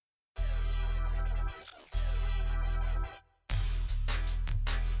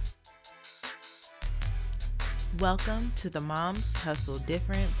Welcome to the Moms Hustle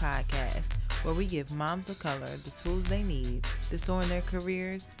Different podcast, where we give moms of color the tools they need to soar in their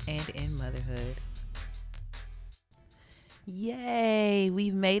careers and in motherhood. Yay!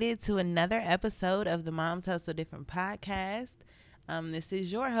 We've made it to another episode of the Moms Hustle Different podcast. This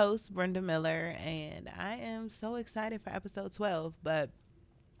is your host, Brenda Miller, and I am so excited for episode 12. But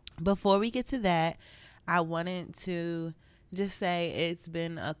before we get to that, I wanted to just say it's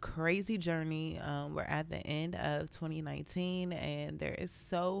been a crazy journey. We're at the end of 2019, and there is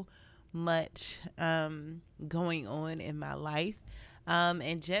so much going on in my life.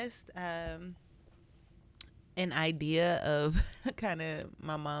 And just an idea of kind of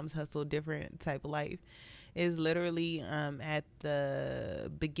my mom's hustle different type of life is literally at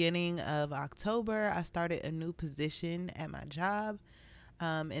the beginning of October, I started a new position at my job.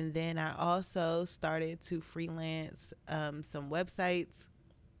 And then I also started to freelance some websites.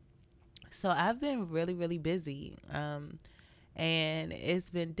 So I've been really, really busy. And it's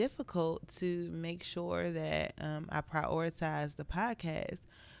been difficult to make sure that I prioritize the podcast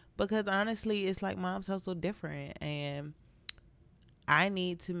because honestly, it's like Mom's Hustle different. And I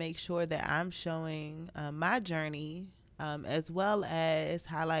need to make sure that I'm showing my journey as well as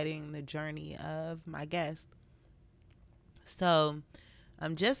highlighting the journey of my guest. So,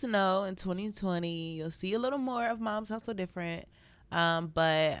 just know in 2020, you'll see a little more of Mom's Hustle Different.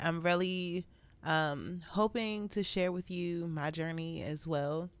 But I'm really hoping to share with you my journey as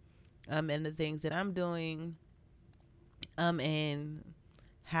well, and the things that I'm doing, and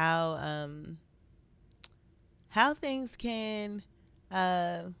how how things can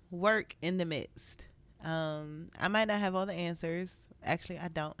work in the midst. I might not have all the answers. Actually, I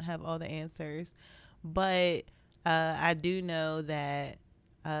don't have all the answers, but I do know that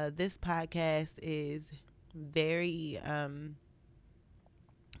this podcast is very,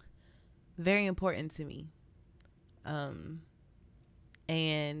 very important to me. Um,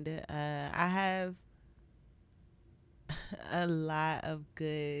 and I have a lot of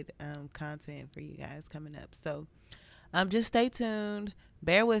good content for you guys coming up. So just stay tuned.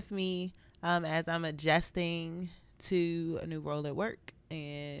 Bear with me as I'm adjusting to a new role at work.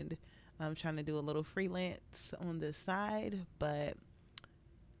 And I'm trying to do a little freelance on the side. But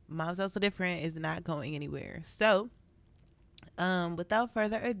Mom's Also Different is not going anywhere. So without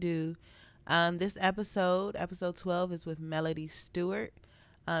further ado, this episode 12, is with Melody Stewart.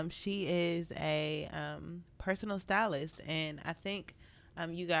 She is a personal stylist, and I think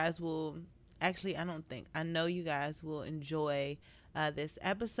you guys will actually, I don't think, I know you guys will enjoy this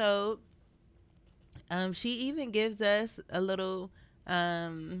episode. She even gives us a little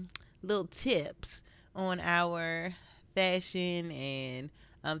tips on our fashion and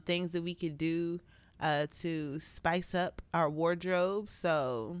things that we could do to spice up our wardrobe.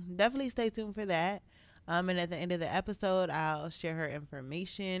 So definitely stay tuned for that. And at the end of the episode, I'll share her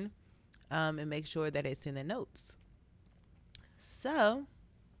information and make sure that it's in the notes. So,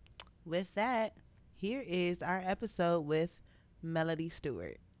 with that, here is our episode with Melody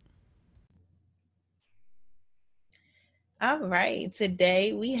Stewart. All right.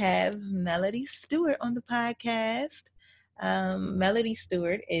 Today we have Melody Stewart on the podcast. Melody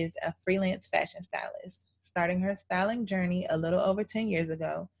Stewart is a freelance fashion stylist. Starting her styling journey a little over 10 years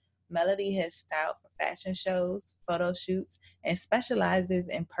ago, Melody has styled for fashion shows, photo shoots, and specializes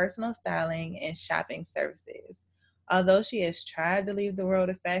in personal styling and shopping services. Although she has tried to leave the world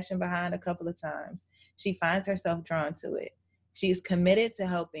of fashion behind a couple of times, she finds herself drawn to it. She is committed to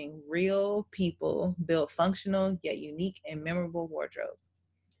helping real people build functional yet unique and memorable wardrobes.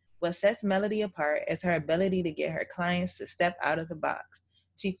 What sets Melody apart is her ability to get her clients to step out of the box.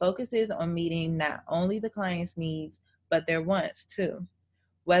 She focuses on meeting not only the client's needs, but their wants too.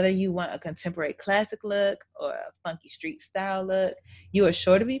 Whether you want a contemporary classic look or a funky street style look, you are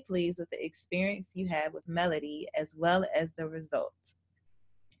sure to be pleased with the experience you have with Melody as well as the results.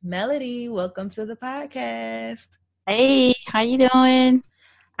 Melody, welcome to the podcast. Hey, how you doing?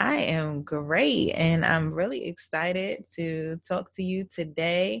 I am great, and I'm really excited to talk to you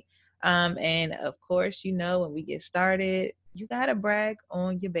today. And of course, when we get started, you gotta brag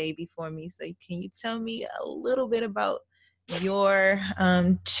on your baby for me. So, can you tell me a little bit about your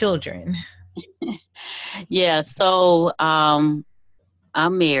children? Yeah, so I'm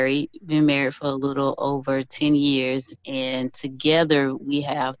married, been married for a little over 10 years, and together we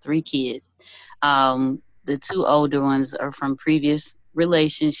have three kids. The two older ones are from previous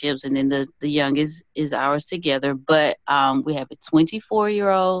relationships, and then the youngest is ours together. But we have a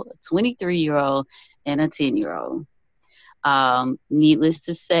 24-year-old, a 23-year-old, and a 10-year-old. Needless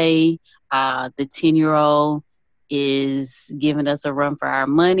to say, the 10-year-old is giving us a run for our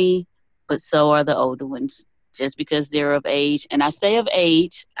money, but so are the older ones. just because they're of age. And I say of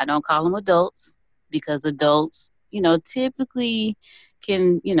age, I don't call them adults because adults, typically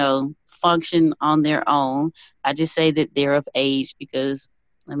can, function on their own. I just say that they're of age because,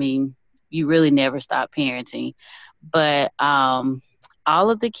 I mean, you really never stop parenting. But all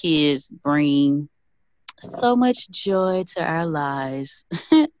of the kids bring so much joy to our lives.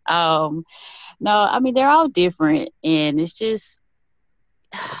 um, no, I mean, they're all different, and it's just,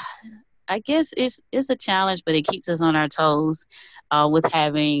 I guess it's a challenge, but it keeps us on our toes with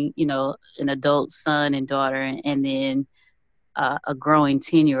having, an adult son and daughter, and then a growing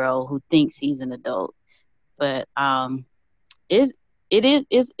 10-year-old who thinks he's an adult. But it's,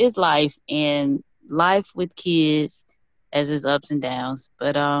 it's life, and life with kids has its ups and downs.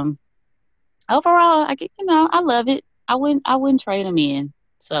 But overall, I love it. I wouldn't trade them in.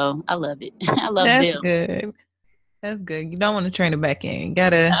 So I love it. I love That's them. good. That's good. You don't want to train them back in.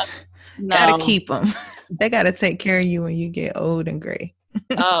 Gotta No. keep them. They gotta take care of you when you get old and gray.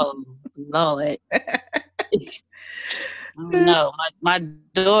 Oh Lord. Oh no. My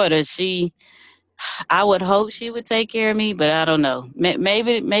daughter, I would hope she would take care of me, but I don't know.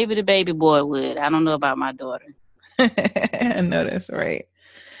 Maybe the baby boy would. I don't know about my daughter. I know that's right.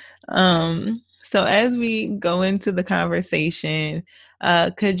 So as we go into the conversation,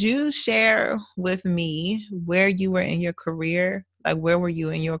 could you share with me where you were in your career? Like, where were you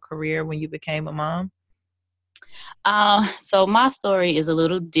in your career when you became a mom? So my story is a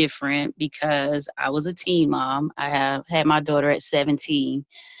little different because I was a teen mom. I have had my daughter at 17.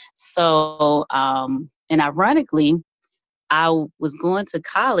 So, and ironically, was going to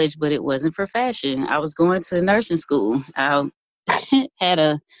college, but it wasn't for fashion. I was going to nursing school. I had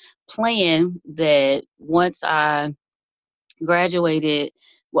a plan that once I graduated,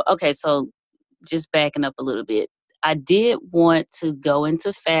 well, okay, so just backing up a little bit. I did want to go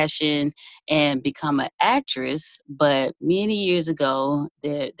into fashion and become an actress, but many years ago,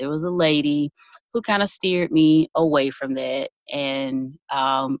 there was a lady who kind of steered me away from that, and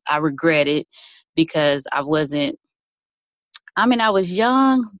I regret it because I wasn't. I mean, I was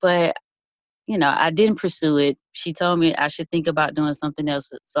young, but I didn't pursue it. She told me I should think about doing something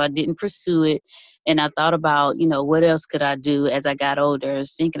else. So I didn't pursue it. And I thought about, what else could I do as I got older, I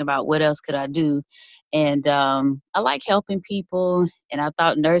was thinking about what else could I do. And I like helping people. And I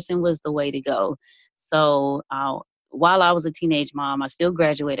thought nursing was the way to go. So while I was a teenage mom, I still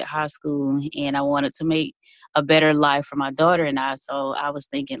graduated high school and I wanted to make a better life for my daughter and I. So I was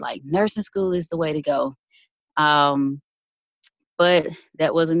thinking like nursing school is the way to go. Um, but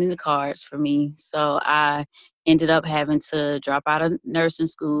that wasn't in the cards for me. So I ended up having to drop out of nursing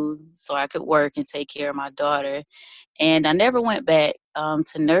school so I could work and take care of my daughter. And I never went back to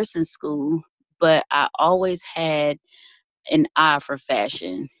nursing school, but I always had an eye for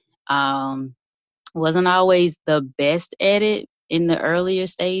fashion. Um, wasn't always the best at it in the earlier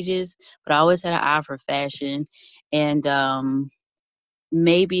stages, but I always had an eye for fashion. And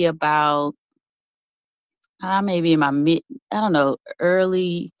maybe about, maybe in my I don't know,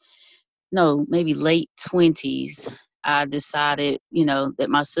 early no, maybe late 20s, I decided, that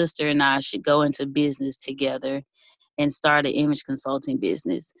my sister and I should go into business together and start an image consulting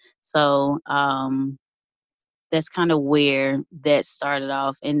business. So that's kind of where that started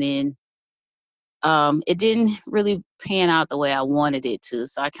off. And then it didn't really pan out the way I wanted it to.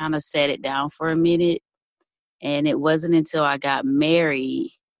 So I kind of sat it down for a minute. And it wasn't until I got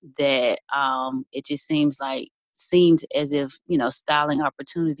married that it just seemed as if, styling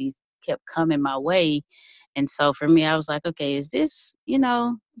opportunities kept coming my way. And so for me, I was like, okay, is this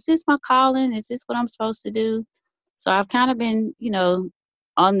my calling? Is this what I'm supposed to do? So I've kind of been,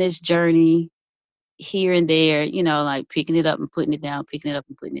 on this journey here and there, like picking it up and putting it down, picking it up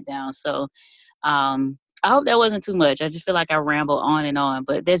and putting it down. So I hope that wasn't too much. I just feel like I ramble on and on,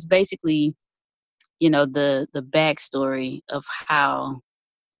 but that's basically, the backstory of how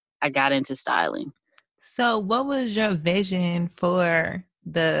I got into styling. So, what was your vision for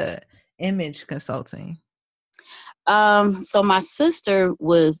the image consulting? So my sister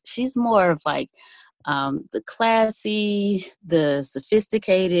she's more of like the classy, the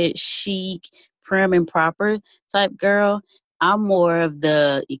sophisticated, chic, prim and proper type girl. I'm more of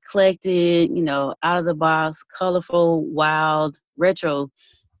the eclectic, out of the box, colorful, wild, retro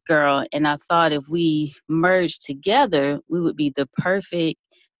girl. And I thought if we merged together, we would be the perfect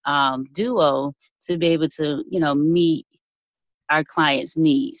duo to be able to, meet our clients'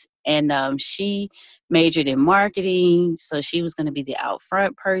 needs. And she majored in marketing, so she was going to be the out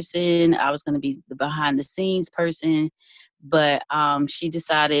front person. I was going to be the behind the scenes person. But she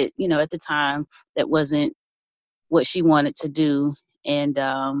decided, at the time that wasn't what she wanted to do. And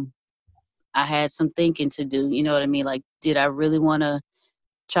I had some thinking to do. You know what I mean? Like, did I really want to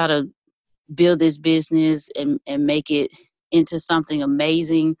try to build this business and make it into something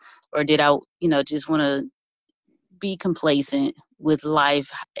amazing, or did I, just want to be complacent with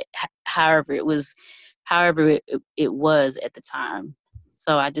life, however it was, however it was at the time.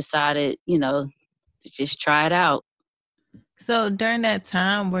 So I decided, to just try it out. So during that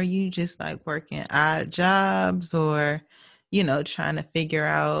time, were you just like working odd jobs or, trying to figure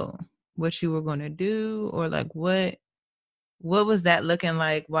out what you were going to do, or like what was that looking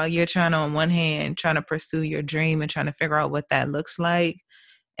like while you're trying to, on one hand, trying to pursue your dream and trying to figure out what that looks like,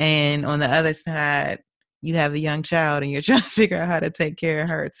 and on the other side, you have a young child and you're trying to figure out how to take care of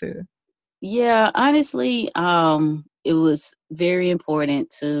her too. Yeah, honestly, it was very important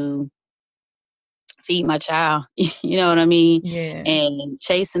to feed my child. You know what I mean? Yeah. And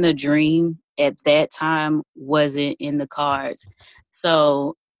chasing a dream at that time wasn't in the cards.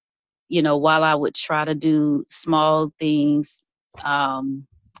 So, while I would try to do small things,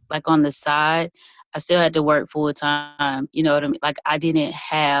 like on the side, I still had to work full time. You know what I mean? Like, I didn't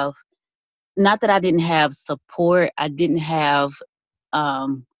have, not that I didn't have support, I didn't have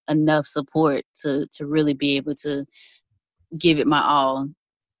enough support to really be able to give it my all,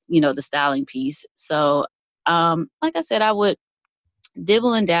 the styling piece. So, like I said, I would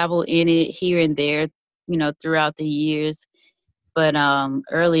dibble and dabble in it here and there, throughout the years. But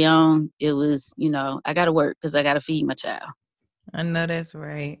early on, it was, I got to work because I got to feed my child. I know that's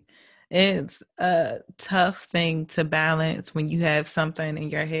right. It's a tough thing to balance when you have something in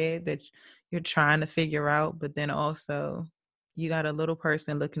your head that you're trying to figure out, but then also you got a little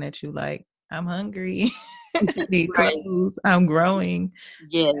person looking at you like, I'm hungry. I need Right. clothes. I'm growing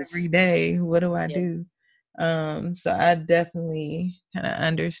every Yes. day. What do I Yes. do? So I definitely kind of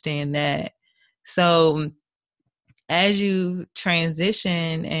understand that. So as you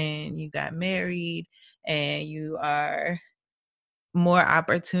transition and you got married and you are more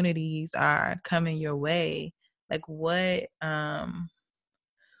opportunities are coming your way, like what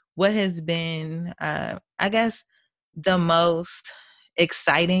has been I guess the most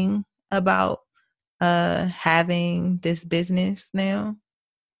exciting about having this business now?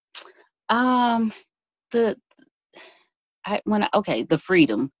 Um, the the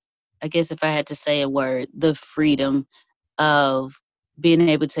freedom. I guess if I had to say a word, the freedom of being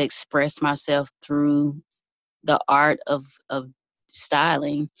able to express myself through the art of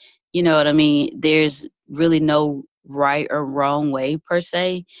styling. You know what I mean? There's really no right or wrong way per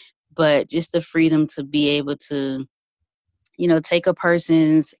se, but just the freedom to be able to, take a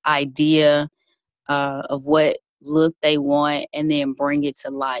person's idea of what look they want and then bring it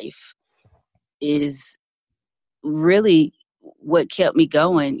to life is really what kept me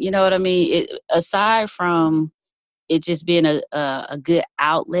going. You know what I mean? Aside from it just being a good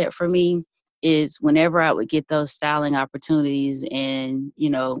outlet for me, is whenever I would get those styling opportunities, and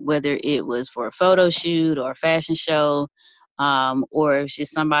whether it was for a photo shoot or a fashion show, or it's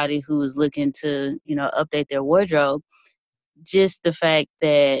just somebody who was looking to update their wardrobe, just the fact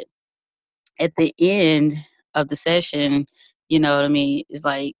that at the end of the session, you know what I mean, it's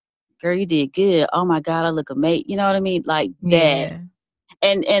like, girl, you did good. Oh my God, I look amazing. You know what I mean? Like that. Yeah.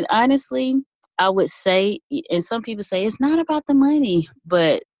 And honestly, I would say, and some people say it's not about the money,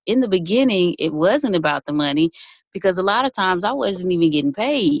 but in the beginning, it wasn't about the money, because a lot of times I wasn't even getting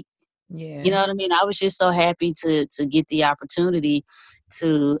paid. You Yeah. know what I mean? I was just so happy to get the opportunity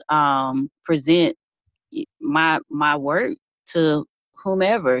to present my work to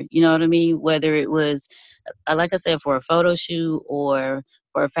whomever. You know what I mean? Whether it was, like I said, for a photo shoot or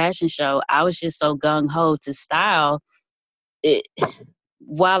for a fashion show, I was just so gung ho to style it.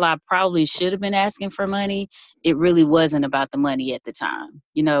 While I probably should have been asking for money, it really wasn't about the money at the time,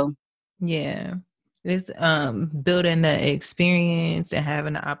 you know? Yeah. It's building the experience and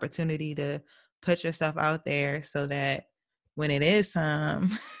having the opportunity to put yourself out there so that when it is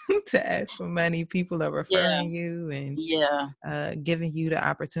time to ask for money, people are Yeah, referring you and yeah, giving you the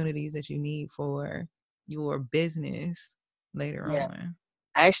opportunities that you need for your business later yeah. on.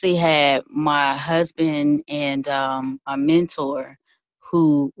 I actually had my husband and a mentor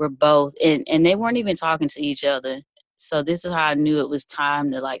who were both, and they weren't even talking to each other. So this is how I knew it was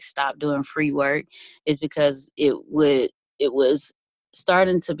time to like stop doing free work, is because it was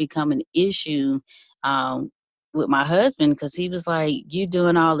starting to become an issue um, with my husband, because he was like, "You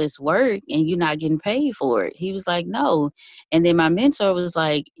doing all this work and you're not getting paid for it." He was like, "No," and then my mentor was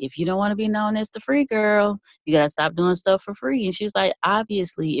like, "If you don't want to be known as the free girl, you gotta stop doing stuff for free." And she was like,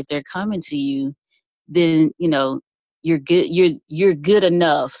 obviously, if they're coming to you, then you're good. You're good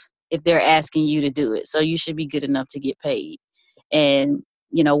enough if they're asking you to do it. So you should be good enough to get paid. And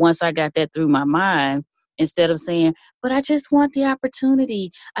once I got that through my mind, instead of saying, but I just want the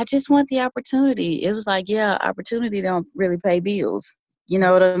opportunity, I just want the opportunity, it was like, yeah, opportunity don't really pay bills. You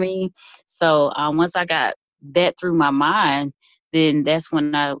know what I mean? So once I got that through my mind, then that's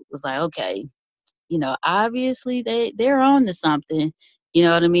when I was like, okay, obviously they're on to something. You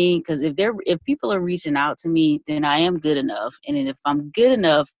know what I mean? Because if people are reaching out to me, then I am good enough. And then if I'm good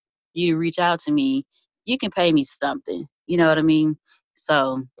enough, you reach out to me, you can pay me something. You know what I mean?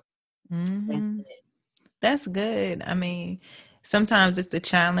 So that's Mm-hmm. That's good. I mean, sometimes it's the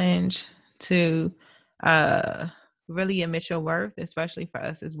challenge to uh really admit your worth, especially for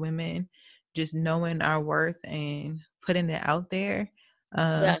us as women, just knowing our worth and putting it out there,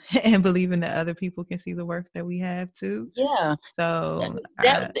 yeah, and believing that other people can see the worth that we have too. yeah. So,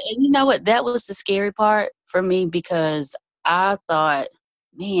 And you know what? That was the scary part for me because I thought,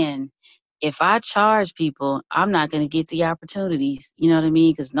 man, if I charge people, I'm not going to get the opportunities. You know what I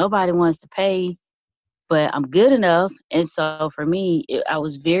mean? Because nobody wants to pay, but I'm good enough. And so for me, I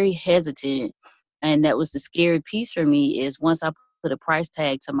was very hesitant. And that was the scary piece for me is once I put a price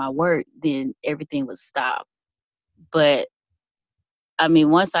tag to my work, then everything would stop. But I mean,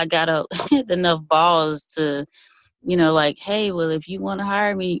 once I got up enough balls to like, hey, well, if you want to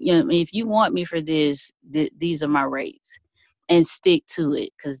hire me, if you want me for this, these are my rates, and stick to it.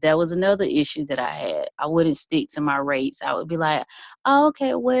 Because that was another issue that I had. I wouldn't stick to my rates. I would be like, oh,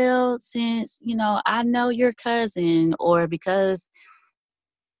 okay, well, since, I know your cousin, or because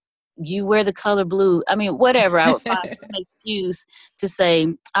you wear the color blue. I mean, whatever. I would find some excuse to say,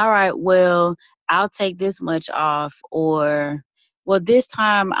 all right, well, I'll take this much off, or well, this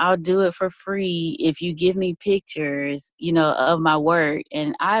time I'll do it for free if you give me pictures, of my work.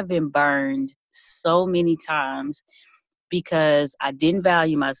 And I've been burned so many times because I didn't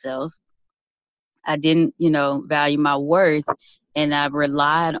value myself. I didn't, value my worth. And I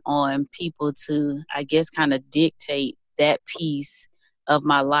relied on people to, I guess, kind of dictate that piece of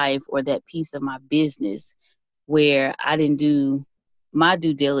my life or that piece of my business where I didn't do my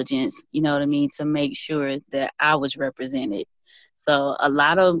due diligence, you know what I mean, to make sure that I was represented. So a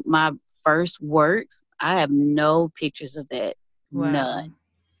lot of my first works, I have no pictures of that. None. wow.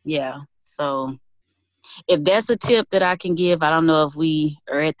 Yeah. So if that's a tip that I can give, I don't know if we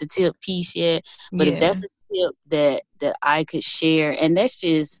are at the tip piece yet, but if that's Yeah. a tip that I could share, and that's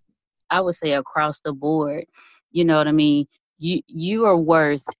just, I would say, across the board, you know what I mean? You are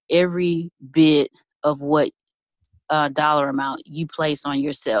worth every bit of what dollar amount you place on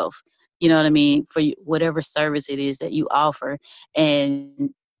yourself. You know what I mean? For whatever service it is that you offer, and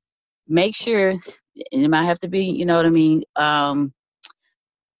make sure, and it might have to be, you know what I mean,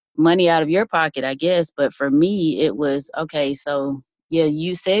 money out of your pocket, I guess. But for me, it was okay. So yeah,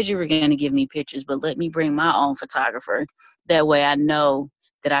 you said you were going to give me pictures, but let me bring my own photographer. That way, I know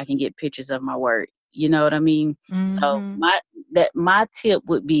that I can get pictures of my work. You know what I mean? So Mm-hmm. my tip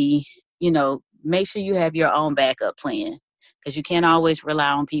would be, make sure you have your own backup plan because you can't always rely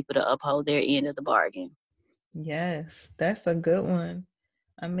on people to uphold their end of the bargain. Yes, that's a good one.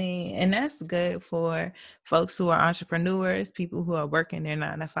 I mean, and that's good for folks who are entrepreneurs, people who are working their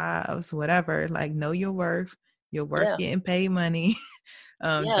 9 to 5s, whatever. Like, know your worth. You're worth Yeah, getting paid money.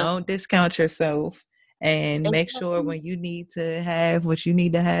 yeah, Don't discount yourself, and make sure exactly. when you need to have what you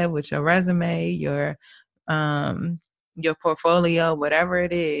need to have with your resume, um, your portfolio, whatever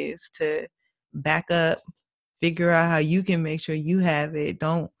it is, to back up, figure out how you can make sure you have it.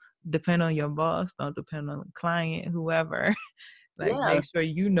 Don't depend on your boss. Don't depend on the client, whoever. Like, Yeah, make sure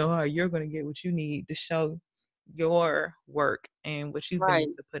you know how you're going to get what you need to show your work and what you've been right.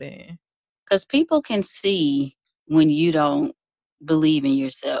 able to put in. Because people can see when you don't believe in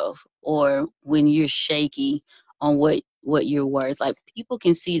yourself or when you're shaky on what you're worth. Like people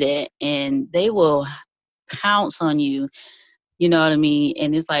can see that and they will pounce on you. You know what I mean?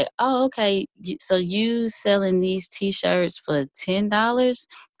 And it's like, oh, okay. So you selling these T-shirts for $10?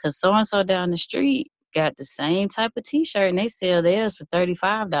 Because so and so down the street got the same type of T-shirt and they sell theirs for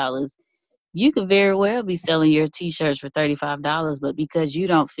 $35. You could very well be selling your T-shirts for $35, but because you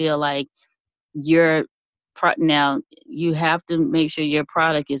don't feel like your now you have to make sure your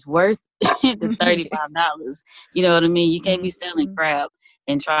product is worth the $35. You know what I mean? You can't be selling Mhm. crap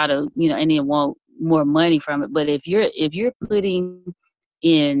and try to, and then want more money from it. But if you're putting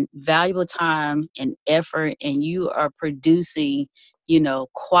in valuable time and effort and you are producing,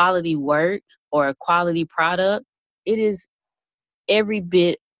 quality work or a quality product, it is every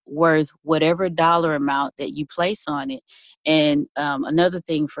bit worth whatever dollar amount that you place on it. And another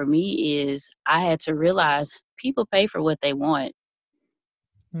thing for me is I had to realize people pay for what they want.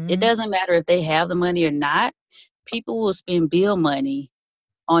 It Mhm. doesn't matter if they have the money or not. People will spend bill money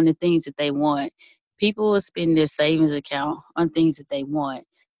on the things that they want. People will spend their savings account on things that they want.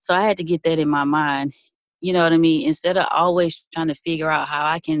 So I had to get that in my mind. You know what I mean? Instead of always trying to figure out how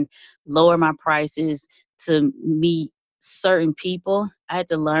I can lower my prices to meet certain people, I had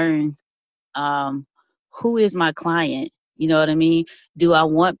to learn um, who is my client? You know what I mean? Do I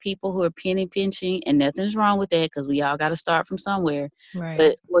want people who are penny pinching? And nothing's wrong with that because we all got to start from somewhere. Right.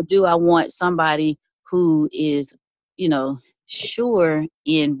 But or do I want somebody who is, you know, sure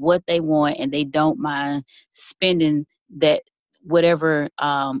in what they want and they don't mind spending that whatever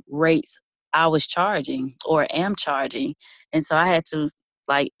rates I was charging or am charging. And so I had to,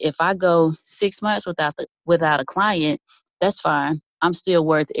 like, if I go 6 months without a client, that's fine. I'm still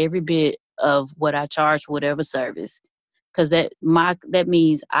worth every bit of what I charge for whatever service. Because that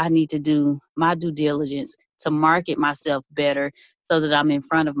means I need to do my due diligence to market myself better so that I'm in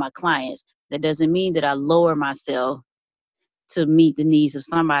front of my clients. That doesn't mean that I lower myself to meet the needs of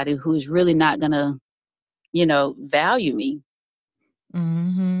somebody who is really not gonna, value me.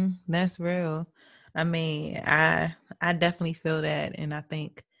 That's real. I mean, I definitely feel that, and I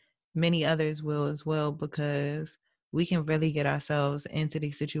think many others will as well, because we can really get ourselves into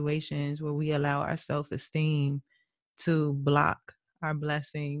these situations where we allow our self-esteem to block our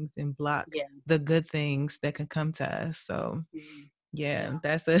blessings and block Yeah. the good things that can come to us. So Mhm. yeah, Yeah.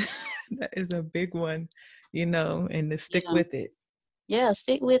 that's a that is a big one, and to stick Yeah. with it. Yeah.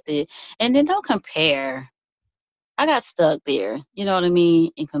 Stick with it. And then don't compare. I got stuck there, you know what I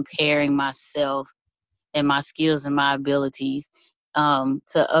mean? In comparing myself and my skills and my abilities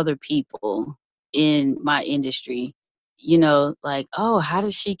to other people in my industry. Like, oh, how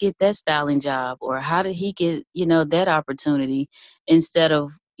did she get that styling job? Or how did he get, that opportunity? Instead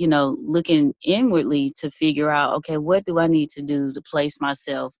of, looking inwardly to figure out, okay, what do I need to do to place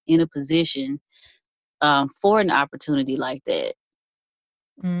myself in a position for an opportunity like that?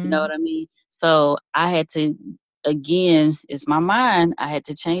 You know what Mm, I mean? So I had to, again, it's my mind. I had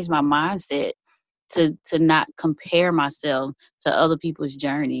to change my mindset to not compare myself to other people's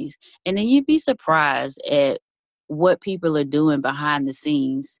journeys. And then you'd be surprised at what people are doing behind the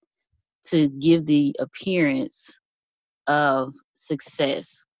scenes to give the appearance of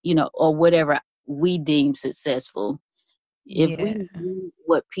success, or whatever we deem successful. If we yeah. knew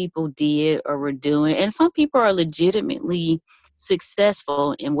what people did or were doing, and some people are legitimately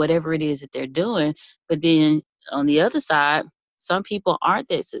successful in whatever it is that they're doing, but then on the other side, some people aren't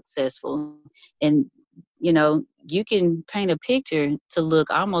that successful. And you can paint a picture to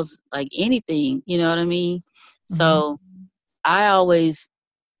look almost like anything, you know what I mean? Mhm. So I always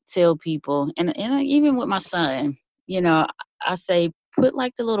tell people, and even with my son, you know, I say put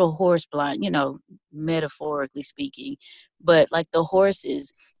like the little horse blind, metaphorically speaking, but like the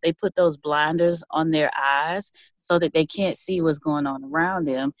horses, they put those blinders on their eyes so that they can't see what's going on around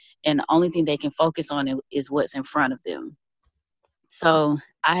them, and the only thing they can focus on is what's in front of them. So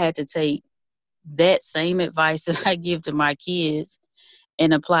I had to take that same advice that I give to my kids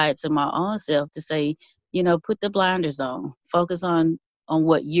and apply it to my own self to say, put the blinders on, focus on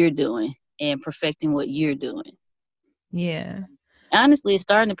what you're doing and perfecting what you're doing. Yeah. Honestly, it's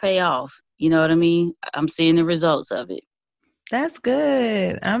starting to pay off. You know what I mean? I'm seeing the results of it. That's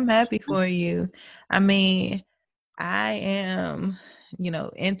good. I'm happy for you. I mean, I am,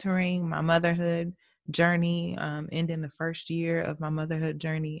 entering my motherhood journey, ending the first year of my motherhood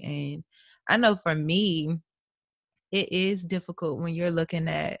journey. And I know for me, it is difficult when you're looking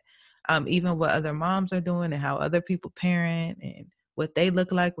at even what other moms are doing and how other people parent and what they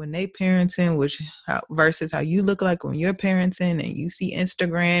look like when they parenting, versus how you look like when you're parenting, and you see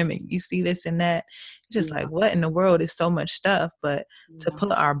Instagram and you see this and that. It's just Yeah, like, what in the world is so much stuff? But to yeah,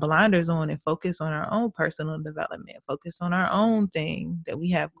 put our blinders on and focus on our own personal development, focus on our own thing that we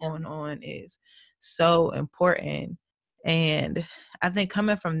have yeah. going on is so important. And I think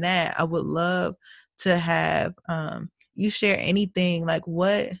coming from that, I would love to have you share anything like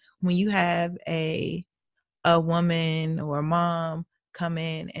what when you have a woman or a mom come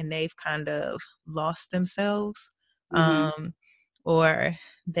in and they've kind of lost themselves, hmm um or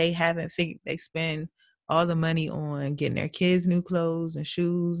they haven't figured, they spend all the money on getting their kids new clothes and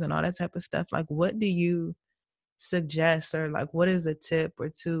shoes and all that type of stuff. Like, what do you suggest, or like what is a tip or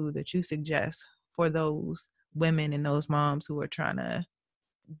two that you suggest for those women and those moms who are trying to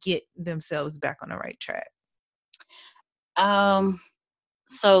get themselves back on the right track? Um,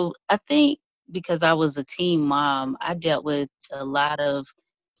 so I think because I was a teen mom, I dealt with a lot of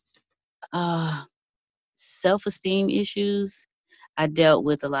uh, self-esteem issues. I dealt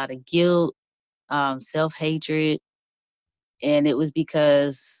with a lot of guilt, self-hatred, and it was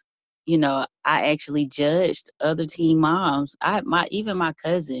because I actually judged other teen moms. Even my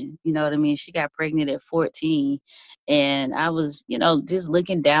cousin, you know what I mean? She got pregnant at 14, and I was, just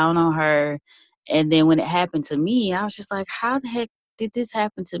looking down on her. And then when it happened to me, I was just like, how the heck did this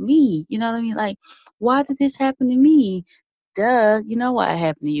happen to me? You know what I mean? Like, why did this happen to me? Duh, you know what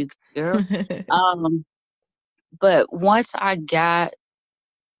happened to you, girl. Um, but once I guess,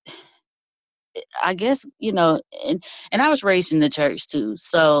 and I was raised in the church too.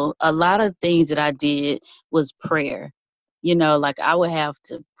 So a lot of things that I did was prayer. Like I would have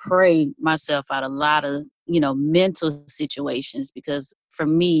to pray myself out a lot of, mental situations, because for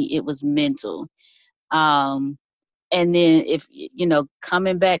me it was mental. Um, and then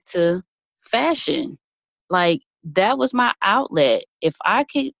coming back to fashion, like that was my outlet. If I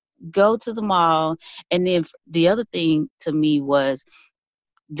could go to the mall, and then the other thing to me was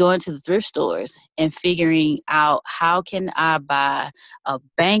going to the thrift stores and figuring out how can I buy a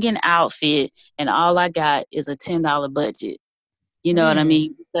banging outfit, and all I got is a $10 budget. You know what I Mm.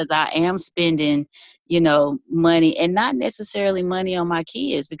 mean? Because I am spending, money, and not necessarily money on my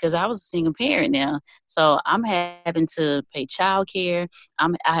kids, because I was a single parent now. So I'm having to pay childcare. I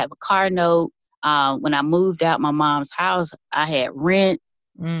have a car note. When I moved out my mom's house, I had rent.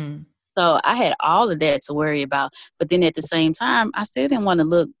 Mm. So I had all of that to worry about. But then at the same time, I still didn't want to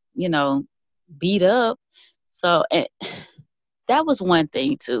look, you know, beat up. So that was one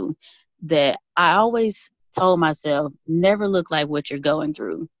thing too, that I always told myself, never look like what you're going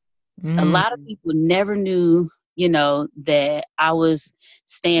through. A lot of Mm. people never knew, that I was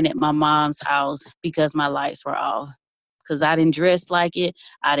staying at my mom's house because my lights were off. Because I didn't dress like it,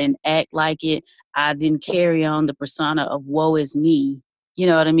 I didn't act like it, I didn't carry on the persona of woe is me. You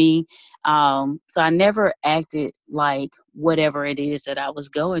know what I mean? So I never acted like whatever it is that I was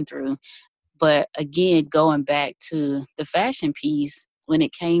going through. But again, going back to the fashion piece, when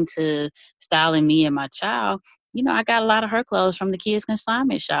it came to styling me and my child, I got a lot of her clothes from the kids'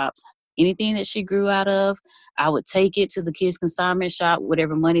 consignment shops. Anything that she grew out of, I would take it to the kids' consignment shop.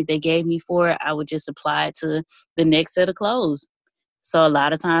 Whatever money they gave me for it, I would just apply it to the next set of clothes. So a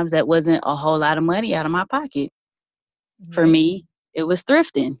lot of times that wasn't a whole lot of money out of my pocket. For Right. me, it was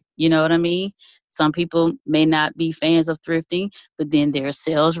thrifting. You know what I mean? Some people may not be fans of thrifting, but then there are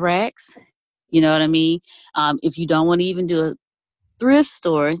sales racks. You know what I mean? If you don't want to even do a thrift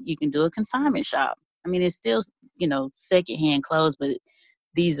store, you can do a consignment shop. I mean, it's still, secondhand clothes, but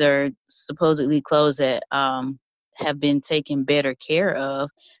these are supposedly clothes that have been taken better care of.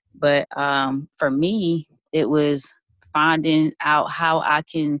 But for me, it was finding out how I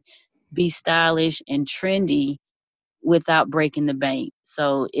can be stylish and trendy without breaking the bank.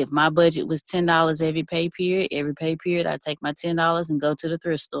 So if my budget was $10 every pay period, I take my $10 and go to the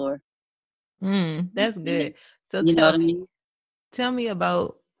thrift store. Mm. That's And good. So you know what I mean? tell me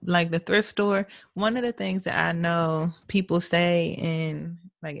about like the thrift store. One of the things that I know people say, and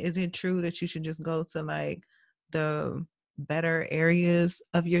like, is it true that you should just go to like the better areas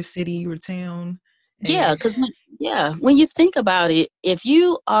of your city or town? Yeah, And because when you think about it, if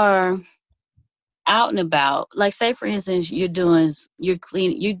you are out and about, like say for instance, you're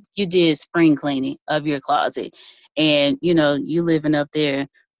clean, you did spring cleaning of your closet, and you living up there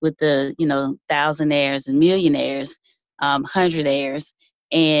with the thousandaires and millionaires, hundredaires,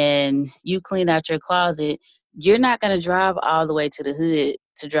 and you clean out your closet, you're not going to drive all the way to the hood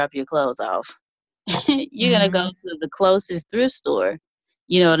to drop your clothes off. You're gonna go Mhm. to the closest thrift store,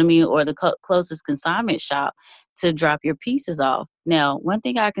 you know what I mean, or the closest consignment shop to drop your pieces off. Now, one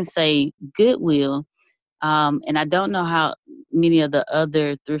thing I can say, Goodwill, and I don't know how many of the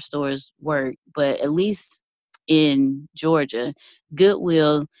other thrift stores work, but at least in Georgia,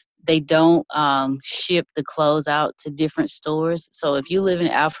 Goodwill, they don't ship the clothes out to different stores. So if you live in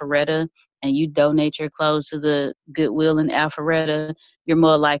Alpharetta and you donate your clothes to the Goodwill in Alpharetta, you're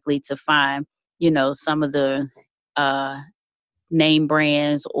more likely to find, some of the uh, name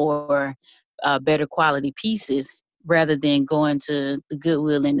brands or better quality pieces rather than going to the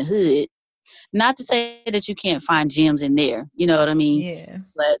Goodwill in the hood. Not to say that you can't find gems in there, you know what I mean? Yeah.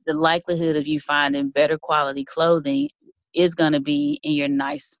 But the likelihood of you finding better quality clothing is going to be in your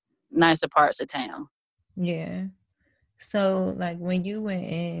nicer parts of town. Yeah. So like when you went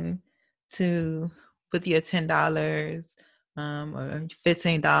in to with your $10 or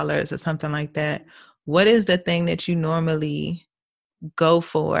 $15 or something like that, what is the thing that you normally go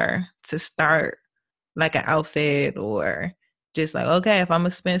for to start like an outfit, or just like, okay, if I'm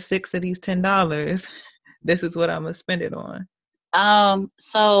gonna spend six of these $10, this is what I'm gonna spend it on?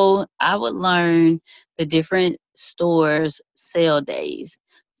 So I would learn the different stores' sale days.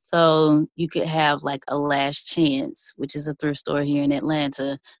 So you could have like a Last Chance, which is a thrift store here in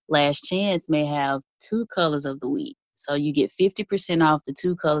Atlanta. Last Chance may have two colors of the week. So you get 50% off the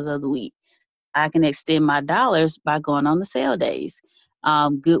two colors of the week. I can extend my dollars by going on the sale days.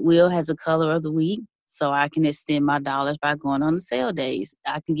 Goodwill has a color of the week, so I can extend my dollars by going on the sale days.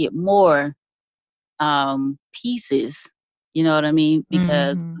 I can get more pieces. You know what I mean?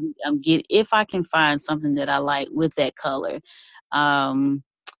 Because Mm-hmm. I'm get if I can find something that I like with that color. Um,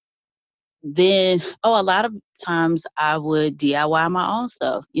 then a lot of times I would DIY my own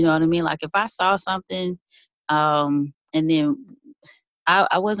stuff. You know what I mean? Like if I saw something, and then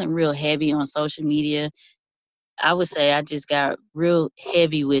I wasn't real heavy on social media. I would say I just got real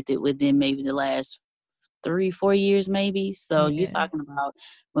heavy with it within maybe the last 3, 4 years, maybe. So you're Yeah. talking about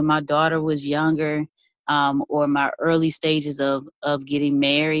when my daughter was younger, or my early stages of getting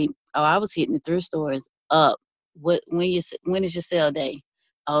married. Oh, I was hitting the thrift stores up. When is your sale day?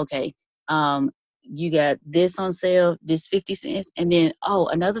 Okay. You got this on sale, this 50 cents. And then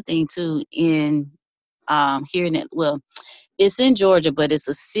another thing too, in here in it, well, it's in Georgia, but it's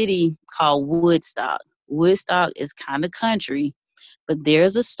a city called Woodstock. Woodstock is kind of country, but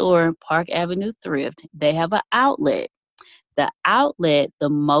there's a store, Park Avenue Thrift. They have an outlet. The outlet, the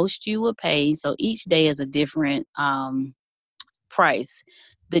most you will pay, so each day is a different price.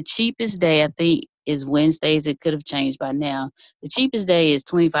 The cheapest day, I think, is Wednesdays. It could have changed by now. The cheapest day is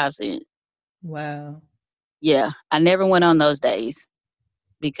 25 cents. Wow. Yeah, I never went on those days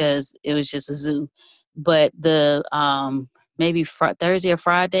because it was just a zoo. But the maybe Thursday or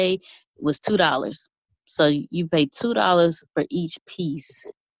Friday was $2. So you pay $2 for each piece.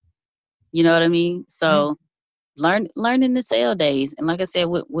 You know what I mean? Mm. So learning the sale days, and like I said,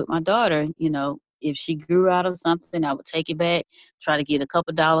 with my daughter, if she grew out of something, I would take it back, try to get a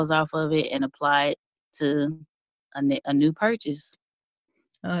couple dollars off of it, and apply it to a new purchase.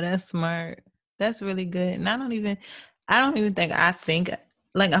 Oh, that's smart. That's really good. And I don't even think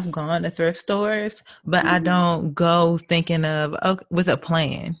like I've gone to thrift stores, but I Hmm. don't go thinking of okay, with a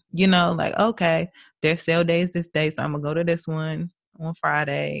plan. Like okay, there's sale days this day, so I'm gonna go to this one on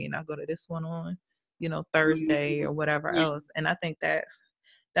Friday, and I'll go to this one on, Thursday Hmm. or whatever Yeah. else. And I think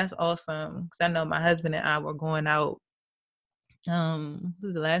that's awesome because I know my husband and I were going out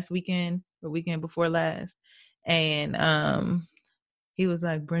was it the last weekend or weekend before last, and he was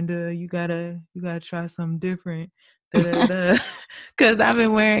like, Brenda, you gotta try something different. Da da da. Cause I've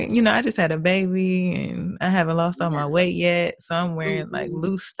been wearing, I just had a baby and I haven't lost all my Yeah. weight yet. So I'm wearing like Hmm.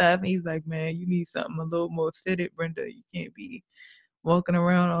 loose stuff. And he's like, man, you need something a little more fitted, Brenda. You can't be walking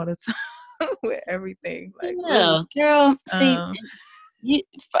around all the time with everything like loose. Yeah, girl. See, Um, you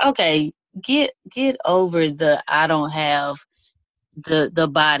okay? Get over the I don't have the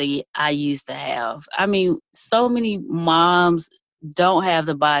body I used to have. I mean, so many moms don't have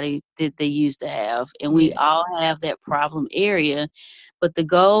the body that they used to have, and we yeah, all have that problem area. But the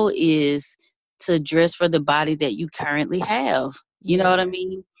goal is to dress for the body that you currently have. You know what I yeah.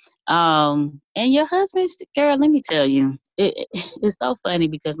 mean? And your husband's girl. Let me tell you, it's so funny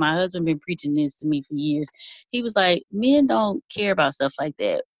because my husband been preaching this to me for years. He was like, men don't care about stuff like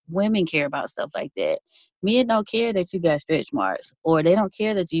that. Women care about stuff like that. Men don't care that you got stretch marks, or they don't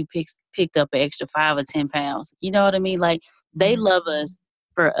care that you picked up an extra 5 or 10 pounds. You know what I mean? Like they Mhm. love us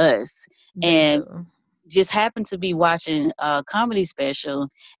for us. They And do. just happened to be watching a comedy special,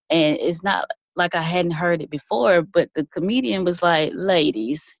 and it's not like I hadn't heard it before, but the comedian was like,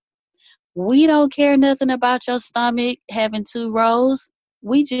 ladies, we don't care nothing about your stomach having 2 rows.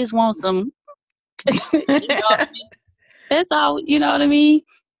 We just want some, you know, that's all, you know what I mean?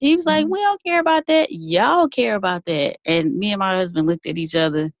 He was like, Mhm. we don't care about that. Y'all care about that. And me and my husband looked at each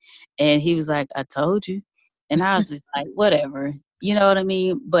other, and he was like, I told you. And I was just like, whatever. You know what I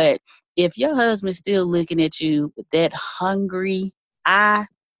mean? But if your husband's still looking at you with that hungry eye,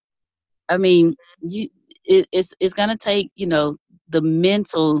 I mean, it's gonna take, the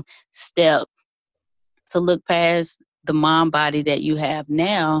mental step to look past the mom body that you have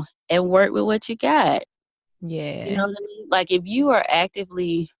now and work with what you got. You know Yeah. what I mean? Like if you are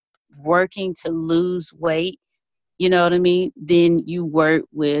actively working to lose weight, you know what I mean? Then you work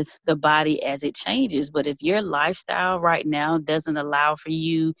with the body as it changes. But if your lifestyle right now doesn't allow for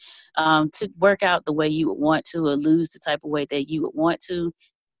you to work out the way you would want to, or lose the type of weight that you would want to,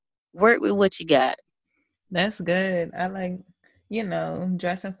 work with what you got. That's good. I like,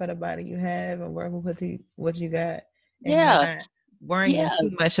 dressing for the body you have and work with what you got and Yeah, not worrying yeah,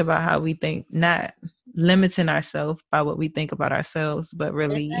 too much about how we think not. limiting ourselves by what we think about ourselves, but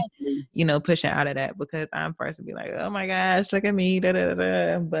really, Exactly. pushing out of that, because I'm first to be like, oh my gosh, look at me, da da da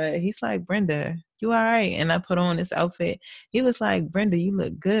da. But he's like, Brenda, you all right? And I put on this outfit. He was like, Brenda, you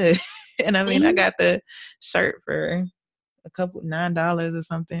look good. And I mean, I See? got the shirt for a couple $9 or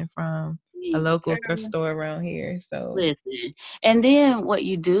something from a local thrift Girl, store around here. So listen. And then what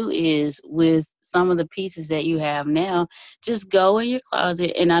you do is with some of the pieces that you have now, just go in your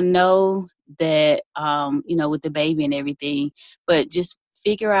closet. And I know that with the baby and everything, but just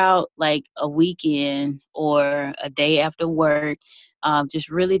figure out like a weekend or a day after work. Just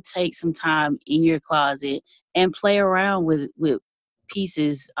really take some time in your closet and play around with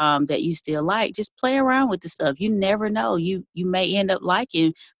pieces that you still like. Just play around with the stuff. You never know. You may end up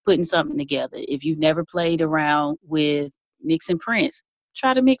liking putting something together. If you've never played around with mixing prints,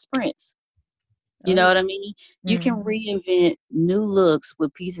 try to mix prints. You oh know yeah. what I mean? You can Mm-hmm. reinvent new looks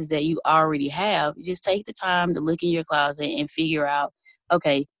with pieces that you already have. Just take the time to look in your closet and figure out,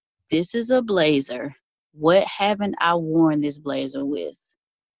 okay, this is a blazer. What haven't I worn this blazer with?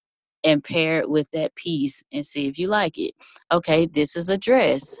 And pair it with that piece and see if you like it. Okay, this is a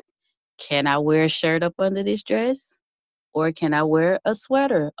dress. Can I wear a shirt up under this dress? Or can I wear a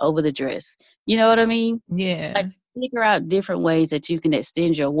sweater over the dress? You know what I mean? Like, Yeah. figure out different ways that you can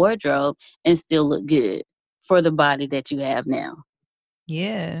extend your wardrobe and still look good for the body that you have now.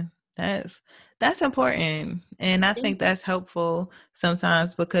 Yeah, that's that's important. And I think Yeah. that's helpful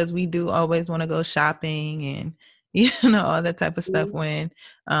sometimes, because we do always want to go shopping and all that type of stuff, Mhm.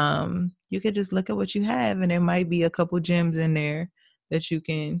 when you could just look at what you have, and there might be a couple gems in there that you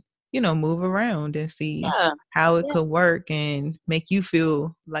can, move around and see Yeah. how it Yeah. could work and make you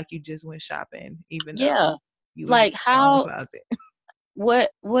feel like you just went shopping, even though Yeah. you was Like, in your own how closet.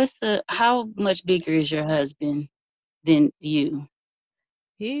 how much bigger is your husband than you?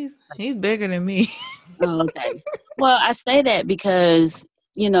 He's bigger than me. Oh, okay. Well, I say that because,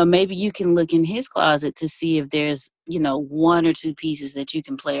 maybe you can look in his closet to see if there's, one or two pieces that you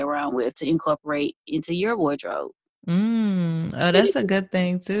can play around with to incorporate into your wardrobe. Oh, But that's a good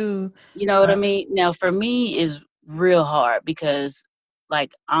thing too. you know what I Uh, mean? Now, for me, is real hard because,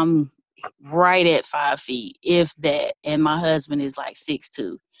 like, I'm right at 5 feet, if that, and my husband is like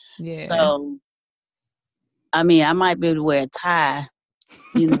 6'2". yeah. So, I mean, I might be able to wear a tie,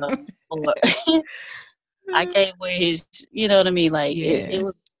 you know, or I can't wear his, you know what I mean? Like, it Yeah.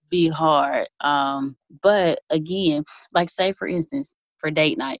 would be hard. But again, like, say for instance, for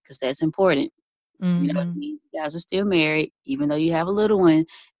date night, because that's important. You know what I Mhm. mean? You guys are still married, even though you have a little one.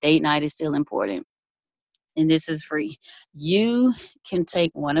 Date night is still important, and this is free. You can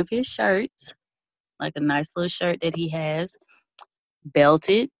take one of his shirts, like a nice little shirt that he has, belt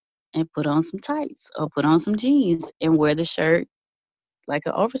it, and put on some tights or put on some jeans and wear the shirt like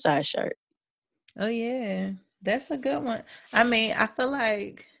an oversized shirt. Oh yeah. That's a good one. I mean, I feel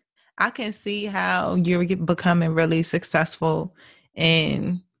like I can see how you're becoming really successful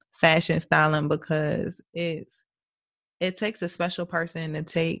in fashion styling, because it takes a special person to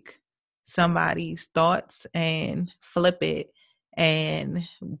take somebody's thoughts and flip it and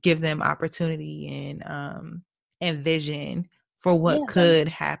give them opportunity and vision for what Yeah, could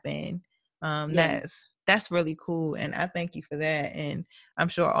happen. yeah. That's really cool, and I thank you for that, and I'm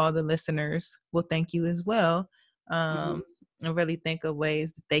sure all the listeners will thank you as well. Mhm. um, and really think of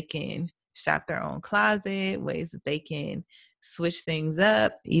ways that they can shop their own closet, ways that they can switch things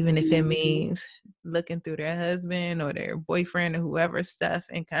up, even if it Mhm. means looking through their husband or their boyfriend or whoever's stuff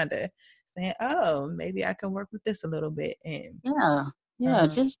and kind of saying, "Oh, maybe I can work with this a little bit." And Yeah, yeah, um,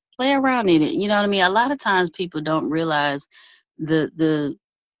 just play around in it. You know what I mean? A lot of times people don't realize the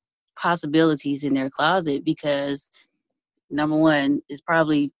possibilities in their closet because number one, it's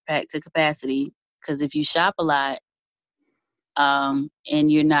probably packed to capacity. Because if you shop a lot, and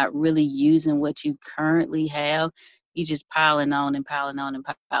you're not really using what you currently have, you just piling on and piling on and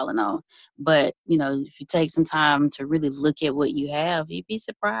piling on. But if you take some time to really look at what you have, you'd be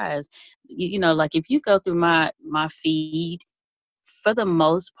surprised. Like if you go through my feed, for the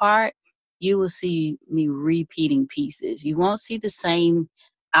most part, you will see me repeating pieces. You won't see the same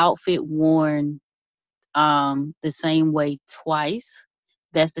outfit worn the same way twice.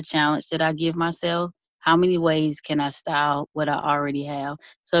 That's the challenge that I give myself. How many ways can I style what I already have?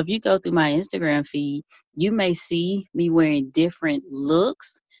 So if you go through my Instagram feed, you may see me wearing different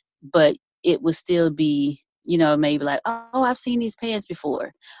looks, but it will still be, maybe like, oh, I've seen these pants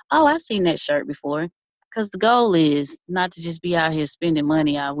before. Oh, I've seen that shirt before. Because the goal is not to just be out here spending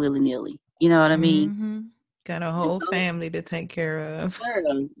money out willy nilly. You know what I mean? got a The whole goal, family to take care of.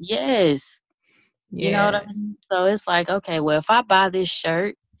 girl, yes. You know what I Yeah. mean? So it's like, okay, well, if I buy this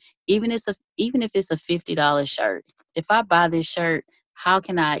shirt, even if it's a $50 shirt. If I buy this shirt, how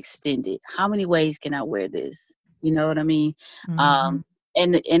can I extend it? How many ways can I wear this? You know what I mean? Mm-hmm. Um,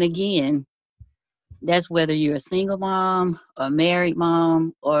 and again, that's whether you're a single mom, or a married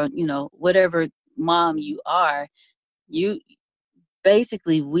mom, or whatever mom you are. You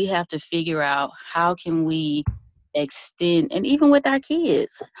basically, we have to figure out how can we extend, and even with our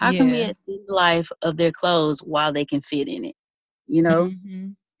kids, how can we Yeah. extend the life of their clothes while they can fit in it? You know?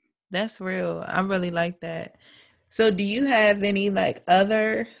 Mm-hmm. That's real. I really like that. So do you have any like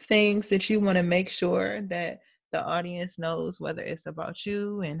other things that you want to make sure that the audience knows, whether it's about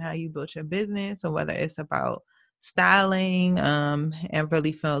you and how you built your business, or whether it's about styling, and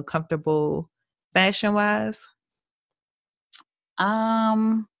really feel comfortable fashion wise?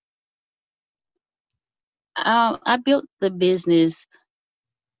 Um, I built the business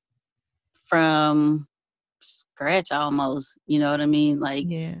from scratch almost. You know what I mean? Like,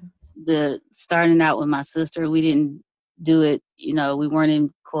 Yeah. the starting out with my sister, we didn't do it, we weren't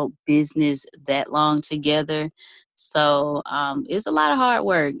in quote business that long together. So it's a lot of hard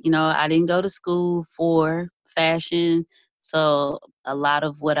work. I didn't go to school for fashion. So a lot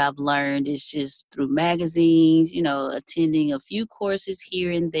of what I've learned is just through magazines, attending a few courses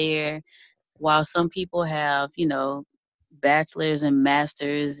here and there, while some people have, bachelor's and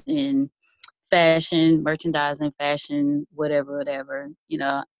master's in fashion, merchandising, fashion, whatever.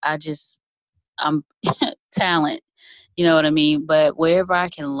 I'm talent, you know what I mean? But wherever I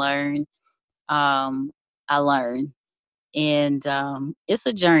can learn, I learn. And it's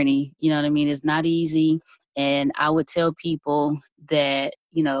a journey, you know what I mean? It's not easy. And I would tell people that,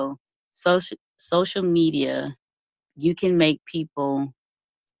 social media, you can make people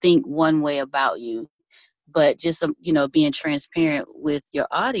think one way about you. But just, being transparent with your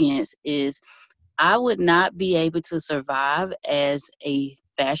audience is, I would not be able to survive as a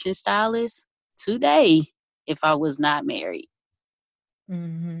fashion stylist today if I was not married.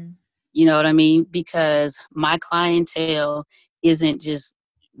 Mm-hmm. You know what I mean? Because my clientele isn't just,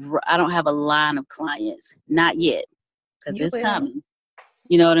 I don't have a line of clients, not yet, because You it's will. coming.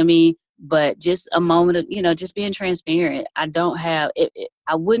 You know what I mean? But just a moment of, just being transparent. I don't have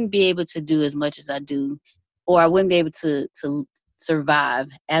I wouldn't be able to do as much as I do, or I wouldn't be able to survive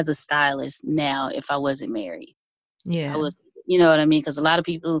as a stylist now if I wasn't married. I Yeah. was, you know what I mean? Because a lot of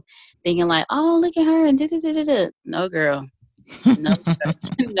people thinking like, oh, look at her and da da da da da. No, girl. No,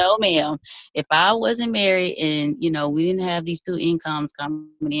 no, ma'am. If I wasn't married and we didn't have these two incomes coming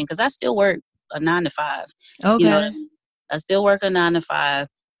in, because I still work a 9 to 5. You know what I Okay. mean? I still work a 9 to 5.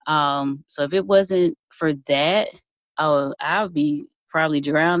 So if it wasn't for that, oh, I would be probably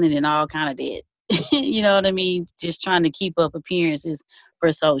drowning in all kind of debt. You know what I mean? Just trying to keep up appearances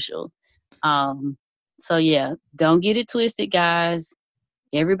for social. Um, so yeah, don't get it twisted, guys.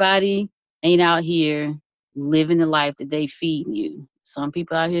 Everybody ain't out here living the life that they feeding you. Some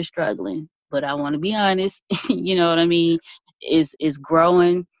people out here struggling, but I want to be honest. You know what I mean? Is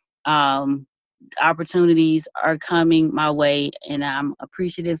growing. Um, Opportunities are coming my way, and I'm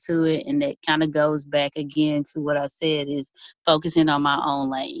appreciative to it. And that kind of goes back again to what I said, is focusing on my own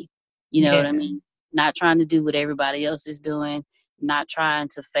lane. You know what I Yeah. mean? Not trying to do what everybody else is doing, not trying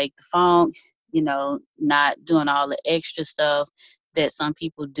to fake the funk, not doing all the extra stuff that some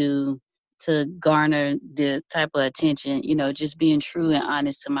people do to garner the type of attention, just being true and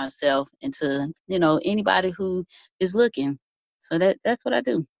honest to myself and to, anybody who is looking. So that's what I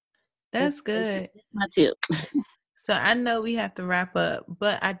do. That's good. That's my tip. So I know we have to wrap up,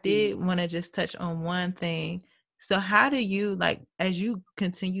 but I did want to just touch on one thing. So how do you, like, as you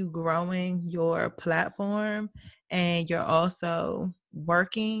continue growing your platform and you're also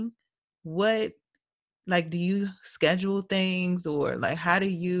working, what, like, do you schedule things, or like how do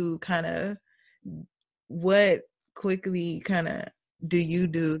you kind of, what quickly kind of do you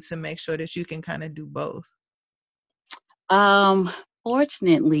do to make sure that you can kind of do both? Um,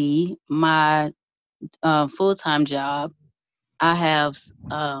 Fortunately, my full-time job, I have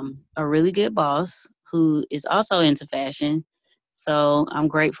a really good boss who is also into fashion. So I'm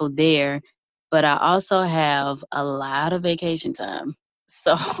grateful there. But I also have a lot of vacation time.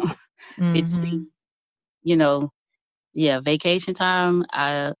 So between, Mm-hmm. you know, yeah, vacation time,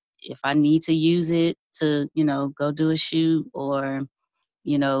 if I need to use it to, go do a shoot, or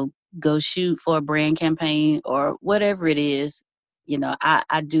you know, go shoot for a brand campaign or whatever it is,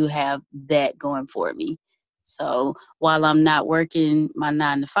 I do have that going for me. So while I'm not working my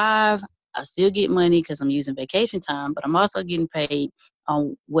 9 to 5, I still get money because I'm using vacation time, but I'm also getting paid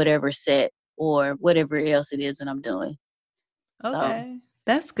on whatever set or whatever else it is that I'm doing. So, Okay.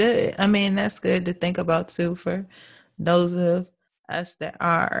 That's good. I mean, that's good to think about too for those of us that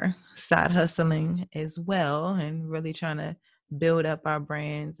are side hustling as well and really trying to build up our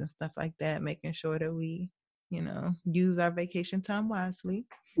brands and stuff like that, making sure that we, use our vacation time wisely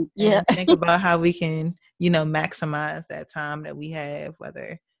Yeah. and think about how we can, maximize that time that we have,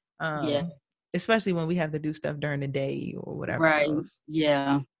 whether, Yeah. especially when we have to do stuff during the day or whatever Right. else.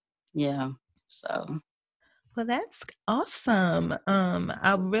 Yeah. Yeah. So, Well, that's awesome.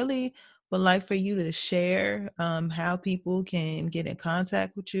 I really would like for you to share how people can get in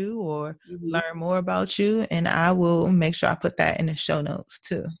contact with you or mhm. learn more about you, and I will make sure I put that in the show notes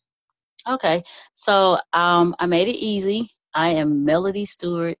too. Okay. So, I made it easy. I am Melody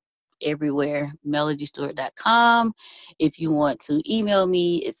Stewart everywhere, melodystewart.com. If you want to email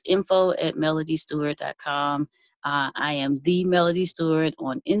me, it's info@melodystewart.com. I am the Melody Stewart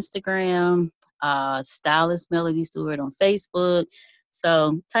on Instagram, Stylist Melody Stewart on Facebook.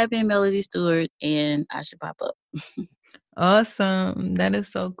 So type in Melody Stewart and I should pop up. Awesome. That is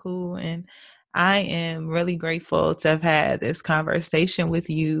so cool. And I am really grateful to have had this conversation with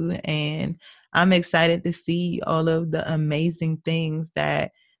you. And I'm excited to see all of the amazing things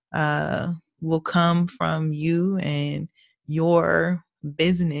that will come from you and your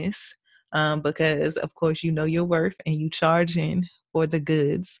business. Because, of course, you know your worth and you charging for the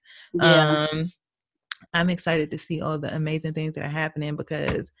goods. Yeah. Um, I'm excited to see all the amazing things that are happening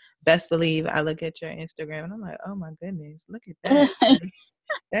because best believe I look at your Instagram and I'm like, oh my goodness, look at that. Like,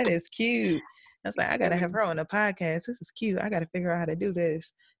 that is cute. I was like, I gotta have her on the podcast. This is cute. I gotta figure out how to do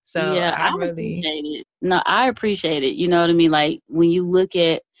this. So Yeah, I I really appreciate it. No, I appreciate it. You know what I mean? Like when you look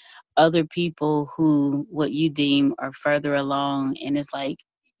at other people who what you deem are further along and it's like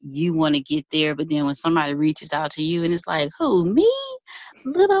you want to get there, but then when somebody reaches out to you and it's like, who, me?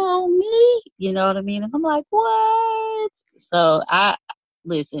 Little old me? You know what I mean? And I'm like, what? So I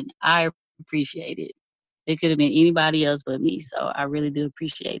listen, I appreciate it. It could have been anybody else but me. So I really do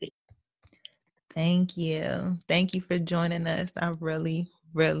appreciate it. thank you. Thank you for joining us. I really,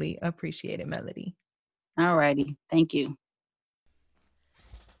 really appreciate it, Melody. All righty. Thank you.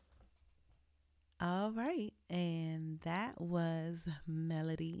 All right. And that was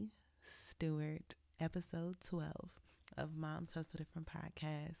Melody Stewart, episode 12 of Moms Hustle Different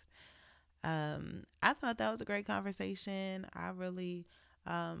podcast. I thought that was a great conversation. I really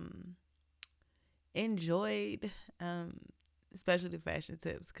enjoyed, especially the fashion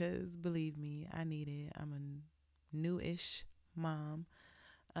tips, because believe me, I need it. I'm a newish mom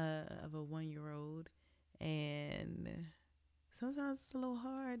of a 1 year old, and sometimes it's a little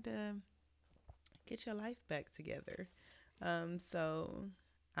hard to get your life back together. So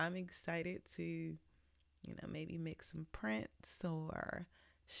I'm excited to, maybe make some prints or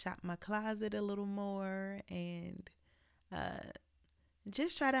shop my closet a little more and uh,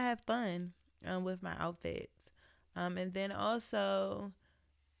 just try to have fun with my outfits. And then also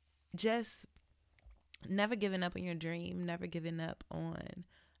just never giving up on your dream, never giving up on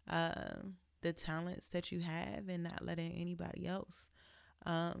uh, the talents that you have and not letting anybody else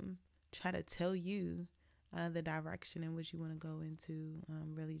um, try to tell you the direction in which you want to go into.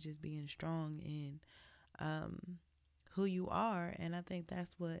 Really just being strong in um, who you are. And I think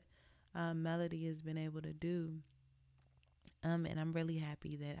that's what Melody has been able to do. And I'm really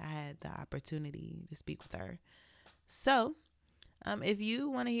happy that I had the opportunity to speak with her. So, if you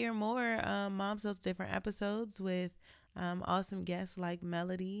want to hear more Moms Hustle Different episodes with awesome guests like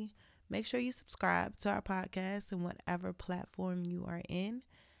Melody, make sure you subscribe to our podcast in whatever platform you are in.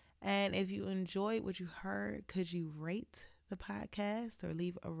 And if you enjoyed what you heard, could you rate the podcast or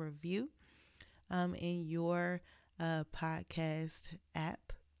leave a review in your podcast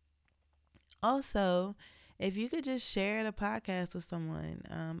app? Also, if you could just share the podcast with someone,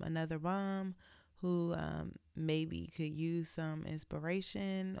 another mom who maybe could use some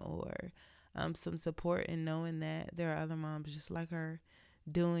inspiration or some support in knowing that there are other moms just like her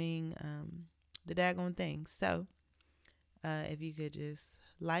doing the daggone thing. So, if you could just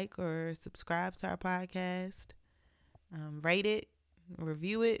like or subscribe to our podcast, rate it,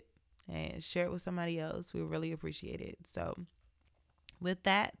 review it, and share it with somebody else, we really appreciate it. So, with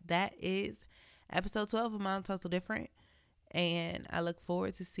that, that is episode 12 of Moms Hustle Different. And I look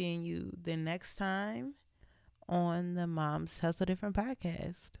forward to seeing you the next time on the Moms Hustle Different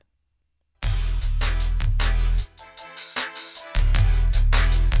podcast.